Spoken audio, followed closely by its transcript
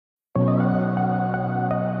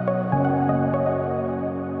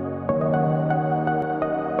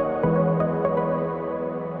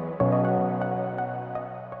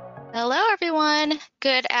everyone.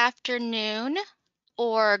 Good afternoon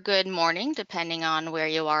or good morning, depending on where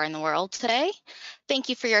you are in the world today. Thank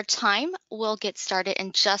you for your time. We'll get started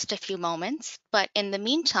in just a few moments, but in the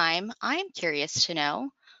meantime, I'm curious to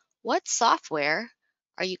know, what software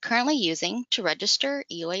are you currently using to register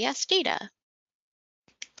UAS data?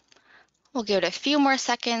 We'll give it a few more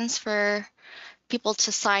seconds for people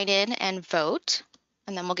to sign in and vote,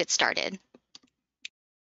 and then we'll get started.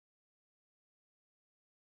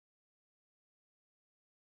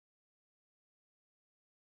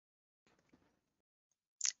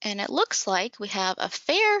 And it looks like we have a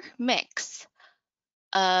fair mix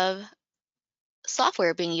of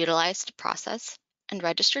software being utilized to process and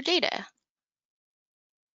register data.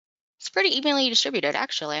 It's pretty evenly distributed,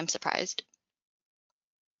 actually. I'm surprised.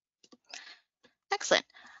 Excellent.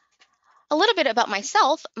 A little bit about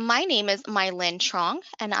myself. My name is My-Linh Truong,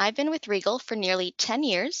 and I've been with RiEGL for nearly 10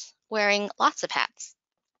 years, wearing lots of hats.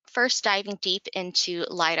 First diving deep into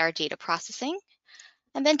LiDAR data processing,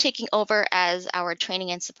 and then taking over as our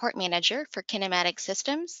training and support manager for kinematic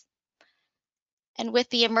systems. And with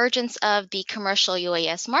the emergence of the commercial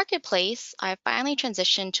UAS marketplace, I finally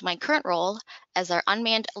transitioned to my current role as our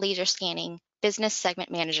unmanned laser scanning business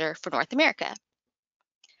segment manager for North America.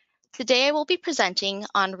 Today, I will be presenting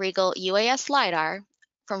on RiEGL UAS LiDAR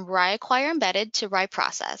from RiACQUIRE embedded to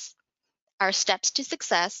RiPROCESS, our steps to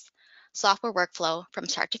success software workflow from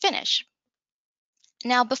start to finish.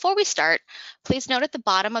 Now, before we start, please note at the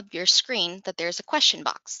bottom of your screen that there's a question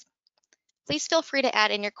box. Please feel free to add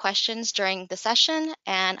in your questions during the session,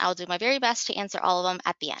 and I'll do my very best to answer all of them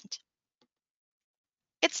at the end.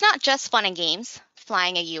 It's not just fun and games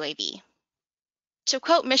flying a UAV. To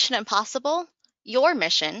quote Mission Impossible, your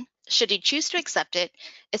mission, should you choose to accept it,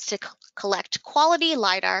 is to collect quality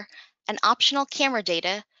LiDAR and optional camera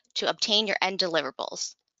data to obtain your end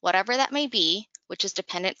deliverables, whatever that may be, which is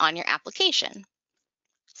dependent on your application.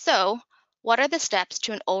 So, what are the steps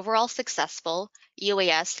to an overall successful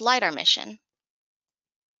UAS LiDAR mission?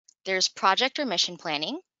 There's project or mission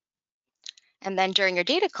planning. And then during your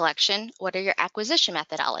data collection, what are your acquisition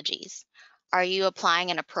methodologies? Are you applying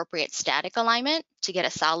an appropriate static alignment to get a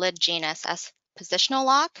solid GNSS positional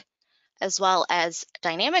lock, as well as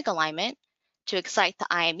dynamic alignment to excite the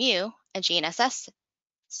IMU and GNSS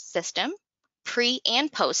system, pre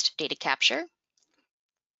and post data capture?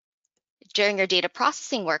 During your data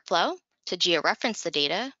processing workflow, to georeference the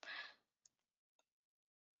data,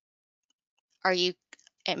 are you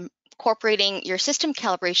incorporating your system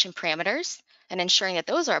calibration parameters and ensuring that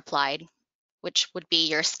those are applied, which would be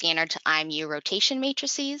your scanner to IMU rotation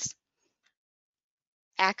matrices,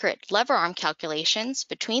 accurate lever arm calculations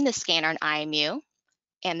between the scanner and IMU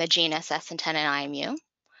and the GNSS antenna and IMU,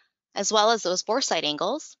 as well as those bore sight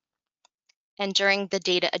angles. And during the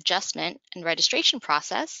data adjustment and registration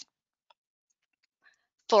process,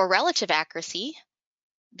 for relative accuracy,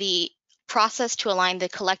 the process to align the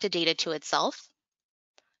collected data to itself,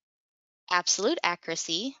 absolute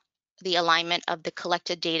accuracy, the alignment of the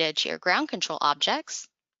collected data to your ground control objects,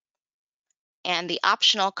 and the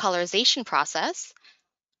optional colorization process,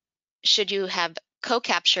 should you have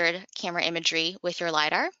co-captured camera imagery with your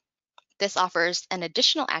LiDAR. This offers an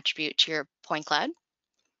additional attribute to your point cloud.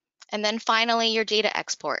 And then finally, your data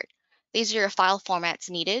export. These are your file formats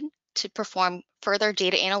needed to perform further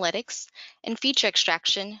data analytics and feature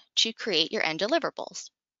extraction to create your end deliverables.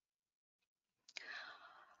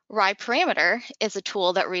 RiPARAMETER is a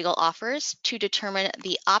tool that RiEGL offers to determine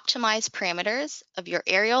the optimized parameters of your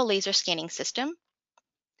aerial laser scanning system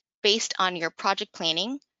based on your project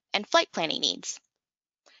planning and flight planning needs.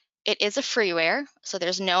 It is a freeware, so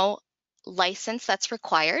there's no license that's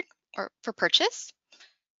required or for purchase.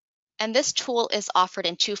 And this tool is offered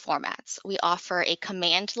in two formats. We offer a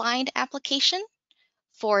command line application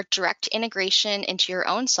for direct integration into your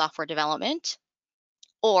own software development,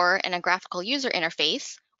 or in a graphical user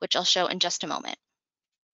interface, which I'll show in just a moment.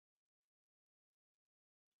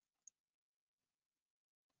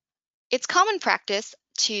 It's common practice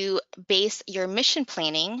to base your mission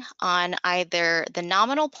planning on either the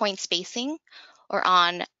nominal point spacing or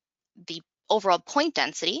on the overall point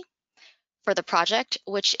density for the project,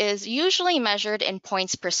 which is usually measured in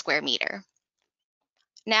points per square meter.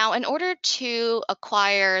 Now, in order to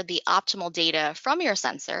acquire the optimal data from your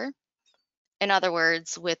sensor, in other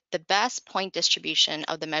words, with the best point distribution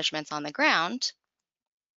of the measurements on the ground,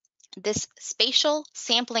 this spatial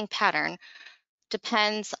sampling pattern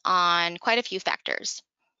depends on quite a few factors.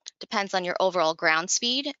 Depends on your overall ground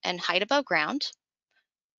speed and height above ground.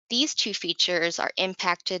 These two features are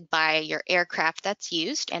impacted by your aircraft that's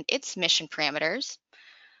used and its mission parameters.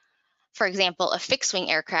 For example, a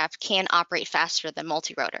fixed-wing aircraft can operate faster than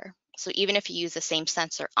multi-rotor. So even if you use the same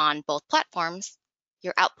sensor on both platforms,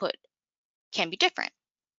 your output can be different.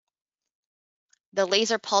 The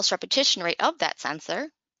laser pulse repetition rate of that sensor,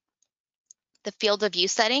 the field of view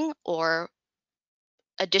setting or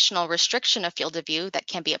additional restriction of field of view that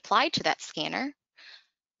can be applied to that scanner,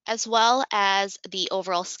 as well as the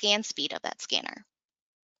overall scan speed of that scanner.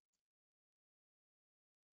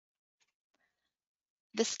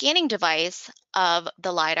 The scanning device of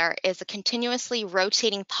the LiDAR is a continuously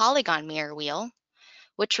rotating polygon mirror wheel,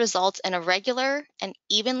 which results in a regular and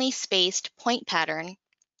evenly spaced point pattern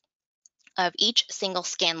of each single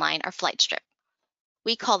scan line or flight strip.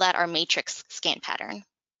 We call that our matrix scan pattern,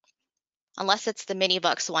 unless it's the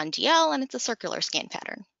MiniVux 1DL and it's a circular scan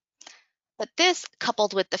pattern. But this,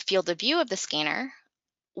 coupled with the field of view of the scanner,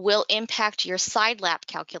 will impact your side lap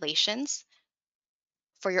calculations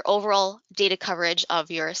for your overall data coverage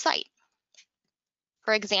of your site.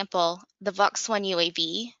 For example, the VUX 1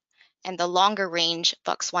 UAV and the longer range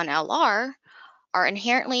VUX 1 LR are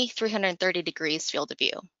inherently 330 degrees field of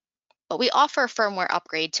view, but we offer a firmware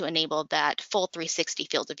upgrade to enable that full 360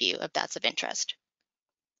 field of view if that's of interest.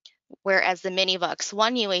 Whereas the MiniVux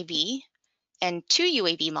 1 UAV and 2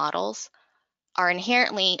 UAV models are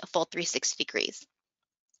inherently a full 360 degrees.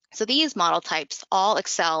 So these model types all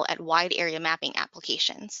excel at wide area mapping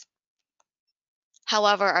applications.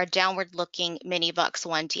 However, our downward-looking MiniVux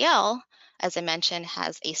 1DL, as I mentioned,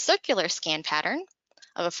 has a circular scan pattern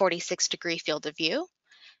of a 46-degree field of view,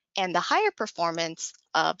 and the higher performance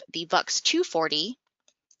of the VUX 240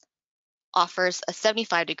 offers a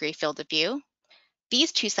 75-degree field of view.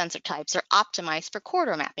 These two sensor types are optimized for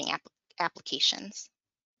corridor mapping applications.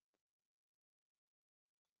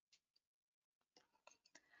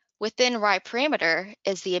 Within RiPARAMETER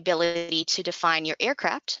is the ability to define your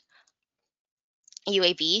aircraft,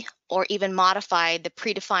 UAV, or even modify the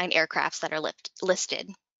predefined aircrafts that are listed.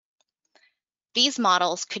 These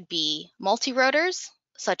models could be multi-rotors,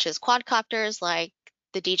 such as quadcopters like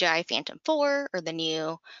the DJI Phantom 4 or the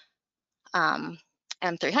new M300,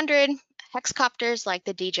 hexcopters like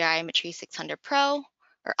the DJI Matrice 600 Pro,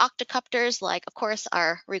 or octocopters like, of course,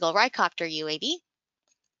 our RiEGL RiCopter UAV.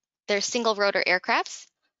 There's single rotor aircrafts,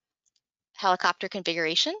 helicopter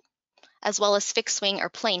configuration, as well as fixed wing or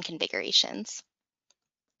plane configurations.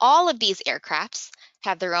 All of these aircrafts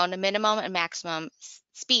have their own minimum and maximum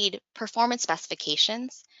speed performance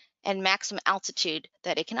specifications and maximum altitude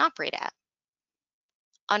that it can operate at.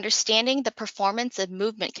 Understanding the performance and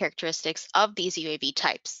movement characteristics of these UAV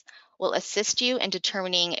types will assist you in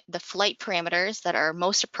determining the flight parameters that are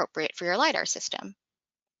most appropriate for your LiDAR system.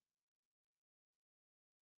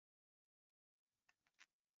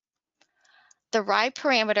 The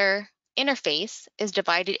RiParameter interface is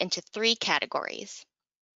divided into three categories: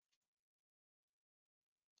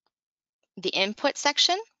 the input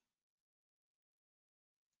section,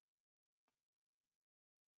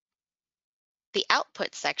 the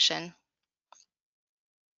output section,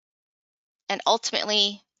 and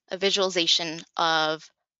ultimately a visualization of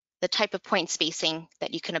the type of point spacing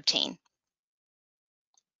that you can obtain.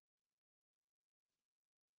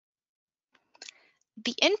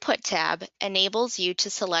 The Input tab enables you to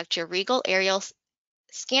select your RiEGL aerial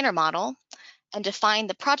scanner model and define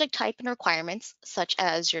the project type and requirements, such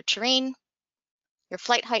as your terrain, your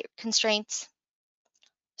flight height constraints,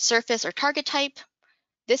 surface or target type.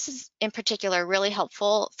 This is in particular really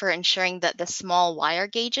helpful for ensuring that the small wire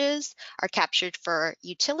gauges are captured for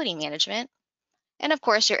utility management, and of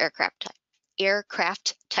course your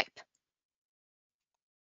aircraft type.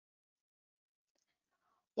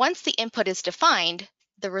 Once the input is defined,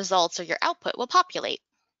 the results or your output will populate.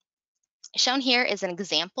 Shown here is an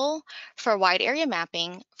example for wide area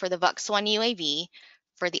mapping for the VUX 1 UAV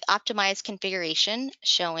for the optimized configuration,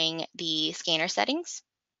 showing the scanner settings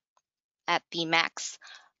at the max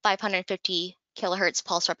 550 kilohertz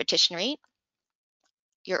pulse repetition rate,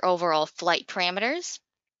 your overall flight parameters,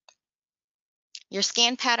 your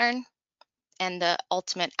scan pattern, and the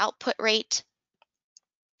ultimate output rate.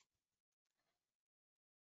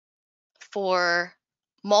 For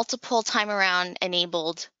multiple time around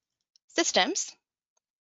enabled systems,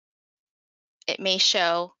 it may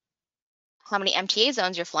show how many MTA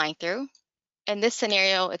zones you're flying through. In this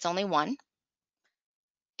scenario, it's only one,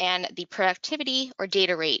 and the productivity or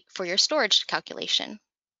data rate for your storage calculation.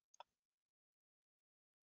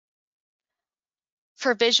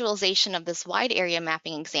 For visualization of this wide area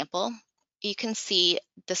mapping example, you can see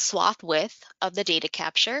the swath width of the data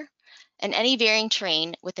capture and any varying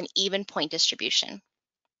terrain with an even point distribution.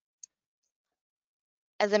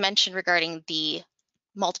 As I mentioned regarding the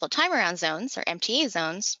multiple time around zones or MTA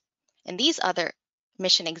zones, in these other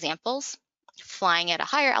mission examples, flying at a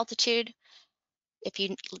higher altitude. If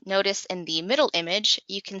you notice in the middle image,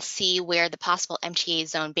 you can see where the possible MTA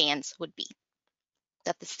zone bands would be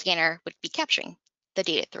that the scanner would be capturing the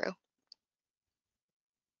data through.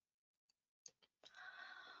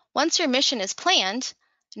 Once your mission is planned,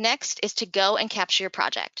 next is to go and capture your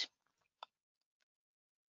project.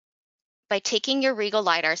 By taking your RiEGL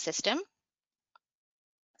LiDAR system,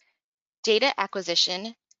 data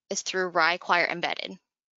acquisition is through RiACQUIRE Embedded.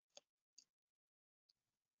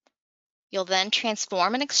 You'll then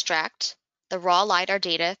transform and extract the raw LiDAR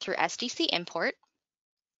data through SDC import,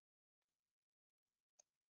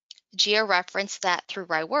 georeference that through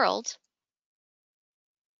RiWorld,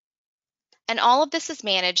 and all of this is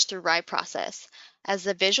managed through RiPROCESS as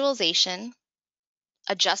the visualization,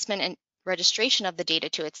 adjustment, and registration of the data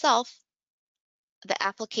to itself, the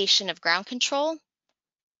application of ground control,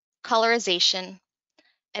 colorization,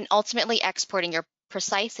 and ultimately exporting your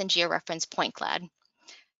precise and georeference point cloud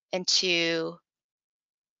into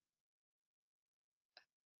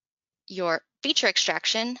your feature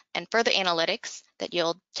extraction and further analytics that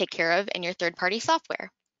you'll take care of in your third-party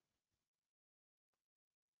software.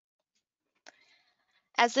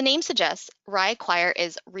 As the name suggests, RiACQUIRE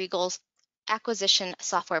is RiEGL's acquisition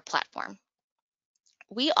software platform.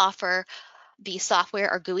 We offer the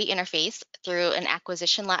software or GUI interface through an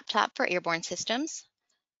acquisition laptop for airborne systems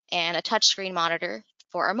and a touchscreen monitor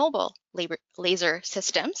for our mobile laser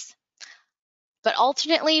systems. But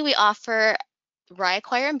alternately, we offer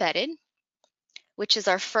RiACQUIRE Embedded, which is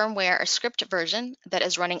our firmware or script version that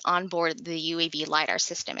is running on board the UAV LiDAR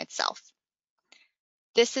system itself.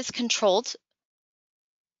 This is controlled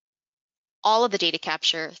all of the data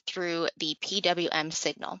capture through the PWM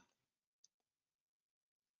signal.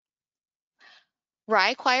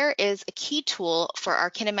 RiACQUIRE is a key tool for our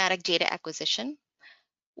kinematic data acquisition,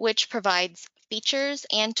 which provides features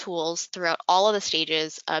and tools throughout all of the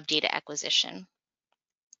stages of data acquisition.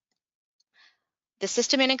 The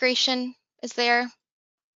system integration is there,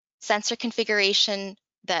 sensor configuration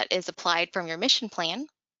that is applied from your mission plan,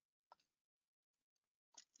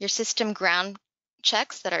 your system ground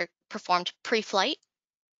checks that are performed pre-flight,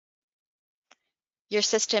 your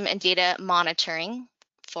system and data monitoring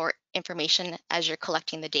for information as you're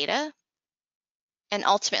collecting the data, and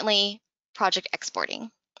ultimately project exporting.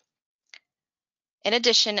 In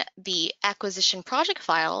addition, the acquisition project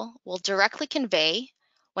file will directly convey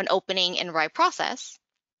when opening in RiPROCESS,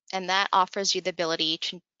 and that offers you the ability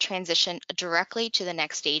to transition directly to the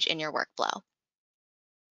next stage in your workflow.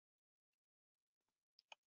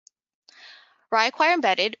 RiACQUIRE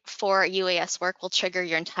Embedded for UAS work will trigger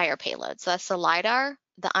your entire payload. So that's the LiDAR,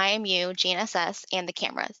 the IMU, GNSS, and the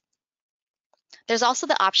cameras. There's also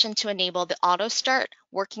the option to enable the auto start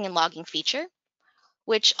working and logging feature,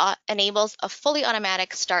 which enables a fully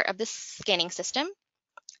automatic start of the scanning system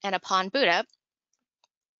and upon boot up,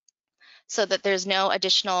 so that there's no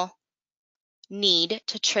additional need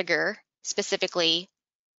to trigger specifically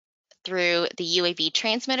through the UAV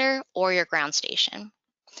transmitter or your ground station.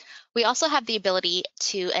 We also have the ability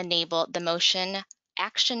to enable the motion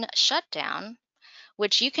action shutdown,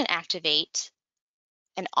 which you can activate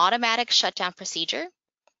an automatic shutdown procedure.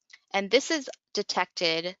 And this is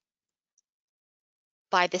detected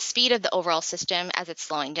by the speed of the overall system as it's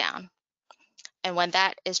slowing down. And when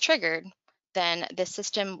that is triggered, then the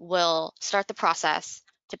system will start the process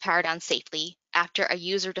to power down safely after a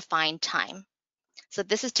user-defined time. So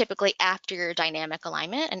this is typically after your dynamic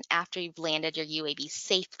alignment and after you've landed your UAV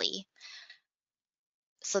safely.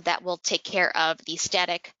 So that will take care of the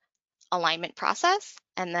static alignment process.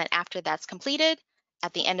 And then after that's completed,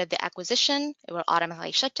 at the end of the acquisition, it will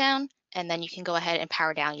automatically shut down, and then you can go ahead and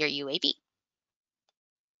power down your UAV.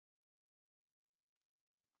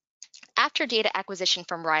 After data acquisition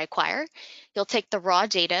from RiACQUIRE, you'll take the raw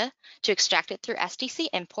data to extract it through SDC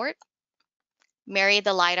import, marry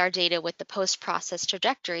the LiDAR data with the post-process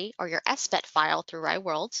trajectory or your SBET file through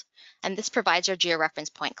RiWorld, and this provides your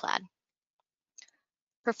georeference point cloud.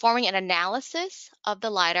 Performing an analysis of the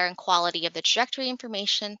LiDAR and quality of the trajectory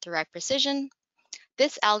information through RiPRECISION,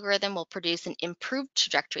 this algorithm will produce an improved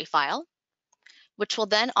trajectory file, which will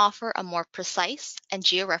then offer a more precise and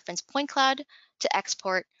georeference point cloud to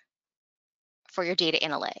export for your data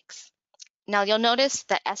analytics. Now you'll notice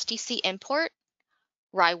that SDC import,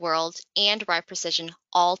 RiWorld, and RiPRECISION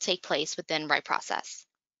all take place within RiPROCESS.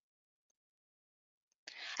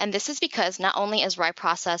 And this is because not only is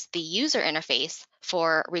RiPROCESS the user interface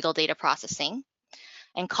for RiEGL data processing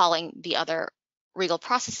and calling the other RiEGL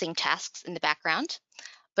processing tasks in the background,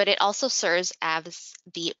 but it also serves as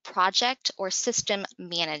the project or system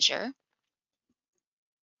manager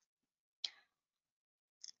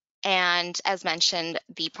And as mentioned,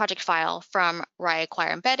 the project file from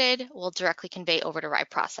RiACQUIRE Embedded will directly convey over to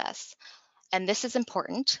RiPROCESS. And this is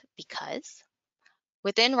important because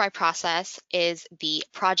within RiPROCESS is the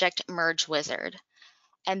project merge wizard.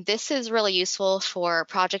 And this is really useful for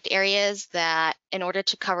project areas that in order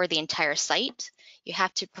to cover the entire site, you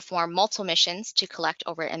have to perform multiple missions to collect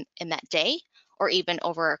over in that day, or even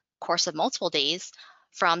over a course of multiple days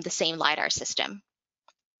from the same LiDAR system.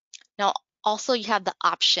 Now, also you have the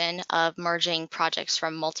option of merging projects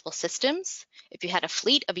from multiple systems. If you had a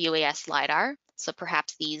fleet of UAS LiDAR, so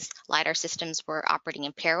perhaps these LiDAR systems were operating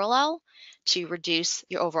in parallel to reduce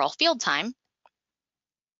your overall field time,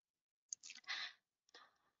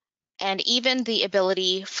 and even the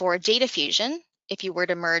ability for data fusion, if you were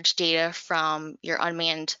to merge data from your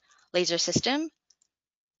unmanned laser system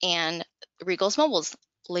and RiEGL's mobile's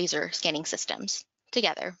laser scanning systems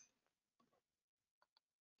together.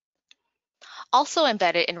 Also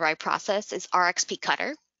embedded in RiPROCESS is RXP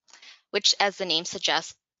Cutter, which, as the name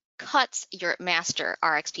suggests, cuts your master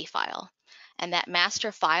RXP file. And that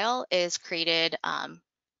master file is created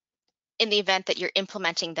in the event that you're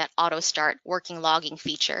implementing that auto start working logging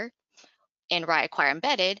feature in RiACQUIRE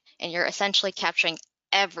Embedded, and you're essentially capturing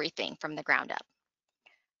everything from the ground up.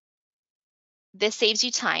 This saves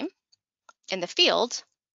you time in the field,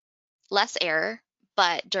 less error,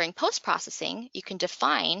 but during post-processing, you can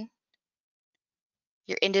define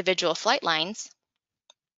your individual flight lines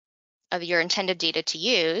of your intended data to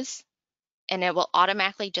use, and it will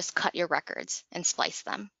automatically just cut your records and splice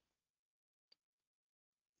them.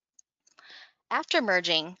 After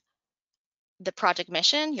merging the project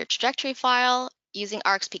mission, your trajectory file, using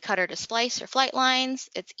RXP Cutter to splice your flight lines,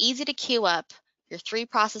 it's easy to queue up your 3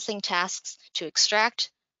 processing tasks to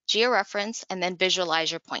extract, georeference, and then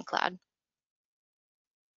visualize your point cloud.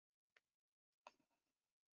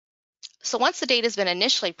 So once the data has been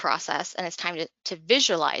initially processed and it's time to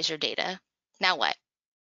visualize your data, now what?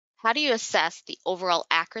 How do you assess the overall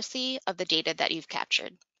accuracy of the data that you've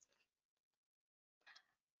captured?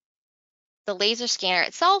 The laser scanner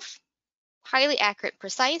itself, highly accurate,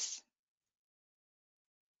 precise.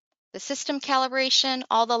 The system calibration,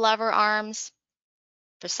 all the lever arms,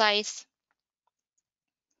 precise.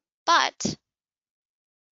 But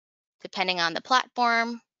depending on the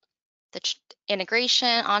platform, the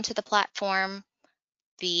integration onto the platform,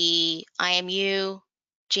 the IMU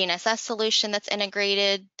GNSS solution that's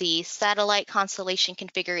integrated, the satellite constellation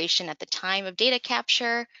configuration at the time of data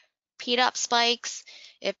capture, PDOP spikes,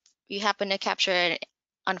 if you happen to capture an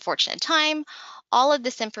unfortunate time, all of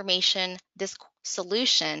this information, this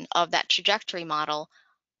solution of that trajectory model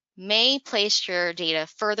may place your data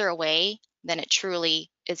further away than it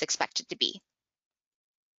truly is expected to be.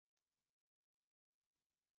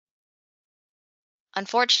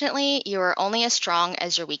 Unfortunately, you are only as strong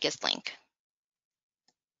as your weakest link.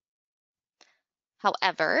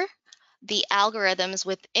 However, the algorithms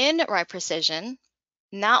within RiPRECISION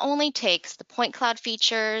not only takes the point cloud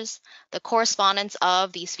features, the correspondence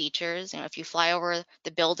of these features. If you fly over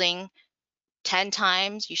the building 10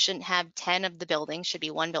 times, you shouldn't have 10 of the buildings, should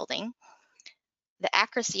be 1 building. The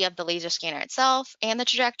accuracy of the laser scanner itself and the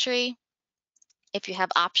trajectory. If you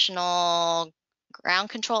have optional ground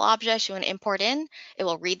control objects you want to import in, it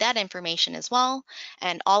will read that information as well.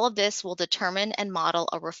 And all of this will determine and model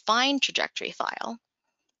a refined trajectory file.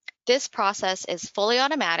 This process is fully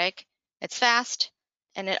automatic, it's fast,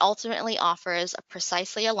 and it ultimately offers a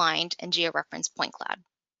precisely aligned and georeferenced point cloud.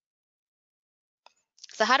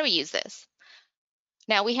 So how do we use this?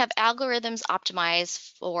 Now we have algorithms optimized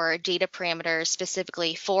for data parameters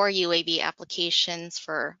specifically for UAV applications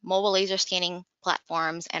for mobile laser scanning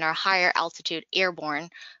platforms and our higher altitude airborne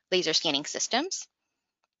laser scanning systems.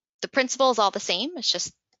 The principle is all the same, it's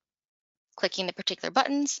just clicking the particular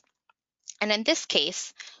buttons. And in this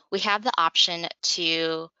case, we have the option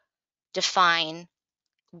to define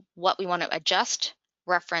what we want to adjust,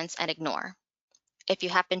 reference, and ignore. If you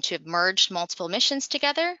happen to have merged multiple missions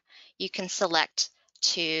together, you can select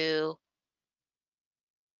to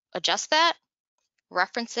adjust that,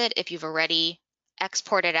 reference it if you've already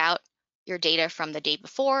exported out your data from the day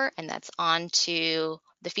before and that's on to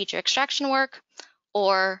the feature extraction work,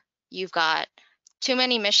 or you've got too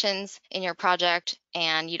many missions in your project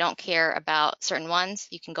and you don't care about certain ones,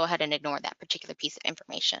 you can go ahead and ignore that particular piece of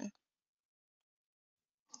information.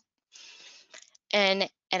 And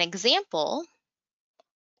an example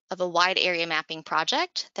of a wide area mapping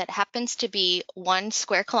project that happens to be 1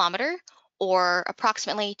 square kilometer or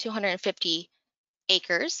approximately 250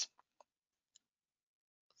 acres,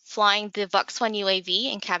 flying the VUX-1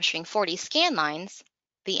 UAV and capturing 40 scan lines,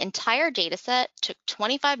 the entire data set took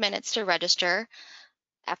 25 minutes to register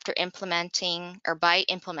after implementing or by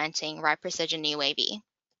implementing RiPRECISION UAV.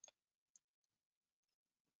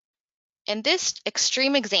 In this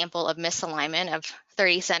extreme example of misalignment of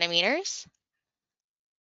 30 centimeters,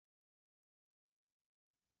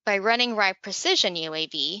 by running RiPRECISION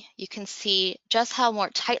UAV, you can see just how more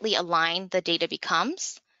tightly aligned the data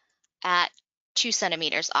becomes at 2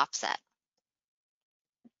 centimeters offset.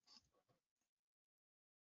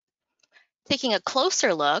 Taking a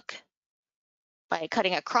closer look by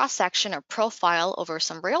cutting a cross-section or profile over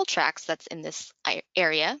some rail tracks that's in this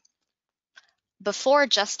area, before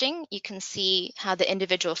adjusting, you can see how the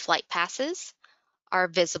individual flight passes are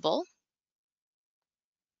visible.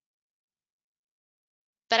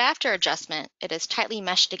 But after adjustment, it is tightly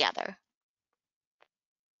meshed together.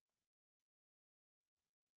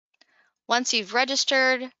 Once you've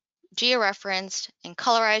registered, georeferenced, and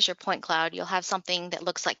colorized your point cloud, you'll have something that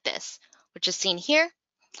looks like this, which is seen here.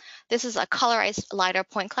 This is a colorized LiDAR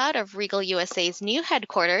point cloud of RiEGL USA's new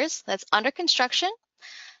headquarters that's under construction,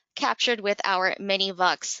 captured with our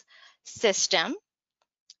Mini-VUX system,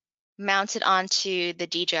 mounted onto the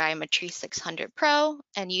DJI Matrice 600 Pro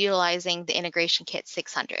and utilizing the integration kit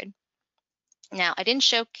 600. Now, I didn't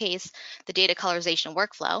showcase the data colorization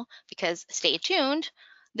workflow because stay tuned.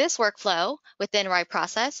 This workflow within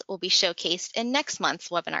RiPROCESS will be showcased in next month's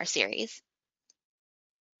webinar series.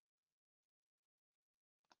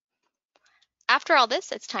 After all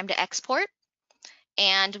this, it's time to export,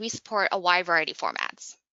 and we support a wide variety of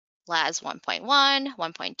formats. LAS 1.1,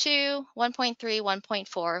 1.2, 1.3,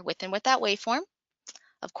 1.4 with and without waveform.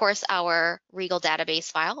 Of course, our RiEGL database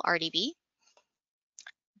file, RDB.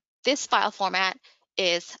 This file format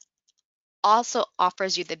also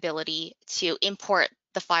offers you the ability to import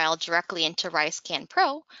the file directly into RiScan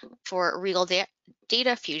Pro for RiEGL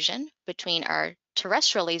data fusion between our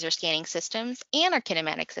terrestrial laser scanning systems and our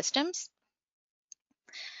kinematic systems.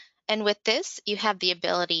 And with this, you have the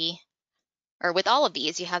ability, or with all of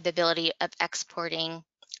these, you have the ability of exporting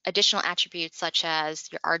additional attributes such as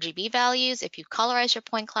your RGB values if you colorize your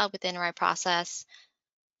point cloud within RiPROCESS,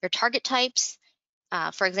 your target types.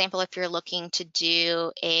 For example, if you're looking to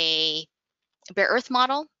do a bare earth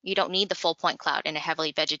model, you don't need the full point cloud in a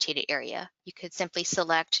heavily vegetated area. You could simply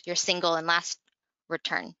select your single and last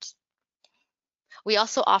returns. We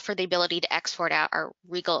also offer the ability to export out our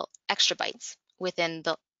RiEGL extra bytes within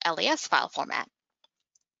the LAS file format.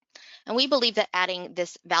 And we believe that adding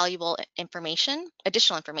this valuable information,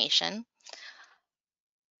 additional information,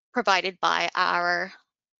 provided by our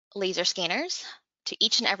laser scanners to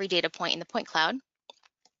each and every data point in the point cloud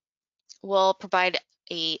will provide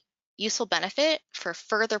a useful benefit for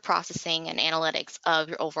further processing and analytics of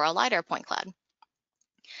your overall LiDAR point cloud.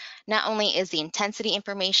 Not only is the intensity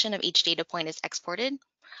information of each data point is exported,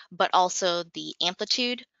 but also the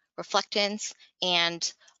amplitude, reflectance,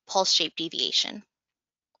 and pulse shape deviation.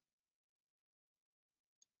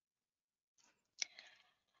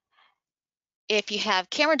 If you have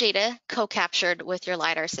camera data co-captured with your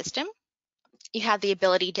LiDAR system, you have the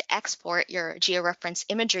ability to export your georeference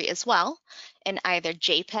imagery as well in either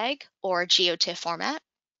JPEG or GeoTIFF format.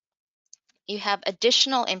 You have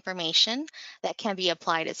additional information that can be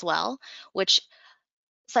applied as well,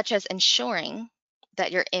 such as ensuring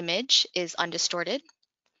that your image is undistorted,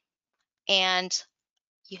 and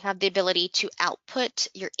you have the ability to output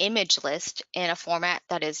your image list in a format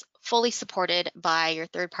that is fully supported by your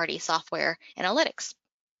third-party software analytics.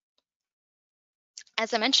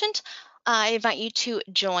 As I mentioned, I invite you to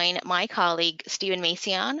join my colleague, Stephen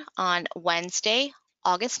Macion, on Wednesday,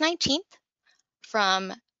 August 19th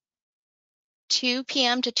from 2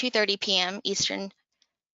 p.m. to 2:30 p.m. Eastern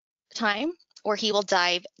Time, where he will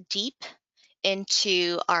dive deep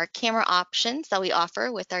into our camera options that we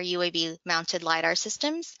offer with our UAV-mounted LiDAR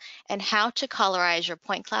systems and how to colorize your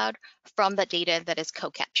point cloud from the data that is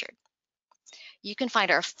co-captured. You can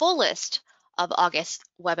find our full list of August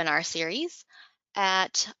webinar series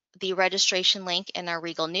at the registration link in our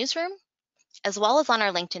RiEGL newsroom, as well as on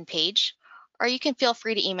our LinkedIn page, or you can feel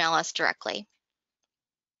free to email us directly.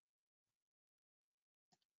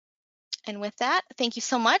 And with that, thank you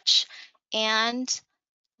so much, and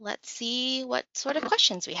let's see what sort of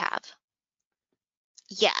questions we have.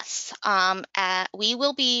 Yes, we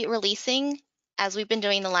will be releasing, as we've been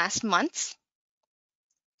doing the last months,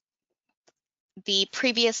 the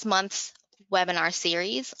previous month's webinar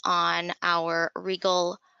series on our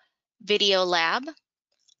RiEGL Video Lab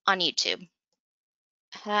on YouTube.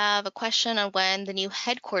 Have a question on when the new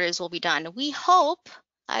headquarters will be done. We hope,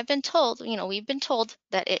 we've been told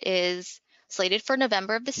that it is slated for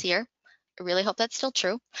November of this year. I really hope that's still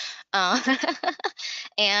true.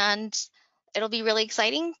 And it'll be really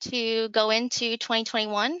exciting to go into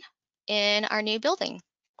 2021 in our new building,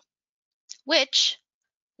 which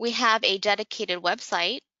we have a dedicated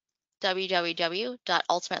website,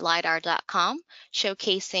 www.ultimatelidar.com,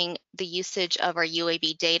 showcasing the usage of our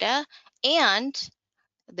UAV data and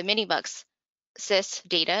the Minibux SIS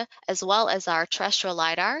data, as well as our terrestrial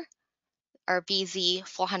LiDAR, our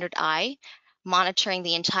BZ400i, monitoring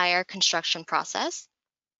the entire construction process.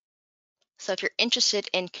 So if you're interested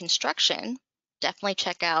in construction, definitely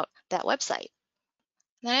check out that website.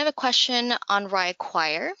 Then I have a question on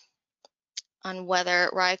RiACQUIRE, on whether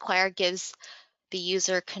RiACQUIRE gives the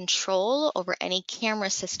user control over any camera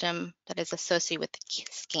system that is associated with the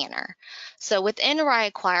scanner. So within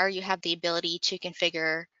RiACQUIRE, you have the ability to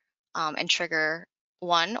configure and trigger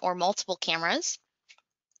one or multiple cameras.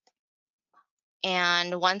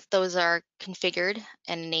 And once those are configured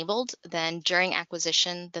and enabled, then during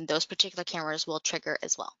acquisition, then those particular cameras will trigger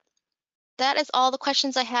as well. That is all the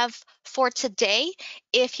questions I have for today.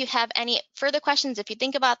 If you have any further questions, if you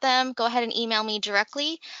think about them, go ahead and email me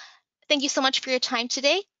directly. Thank you so much for your time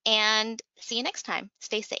today, and see you next time.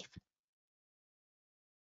 Stay safe.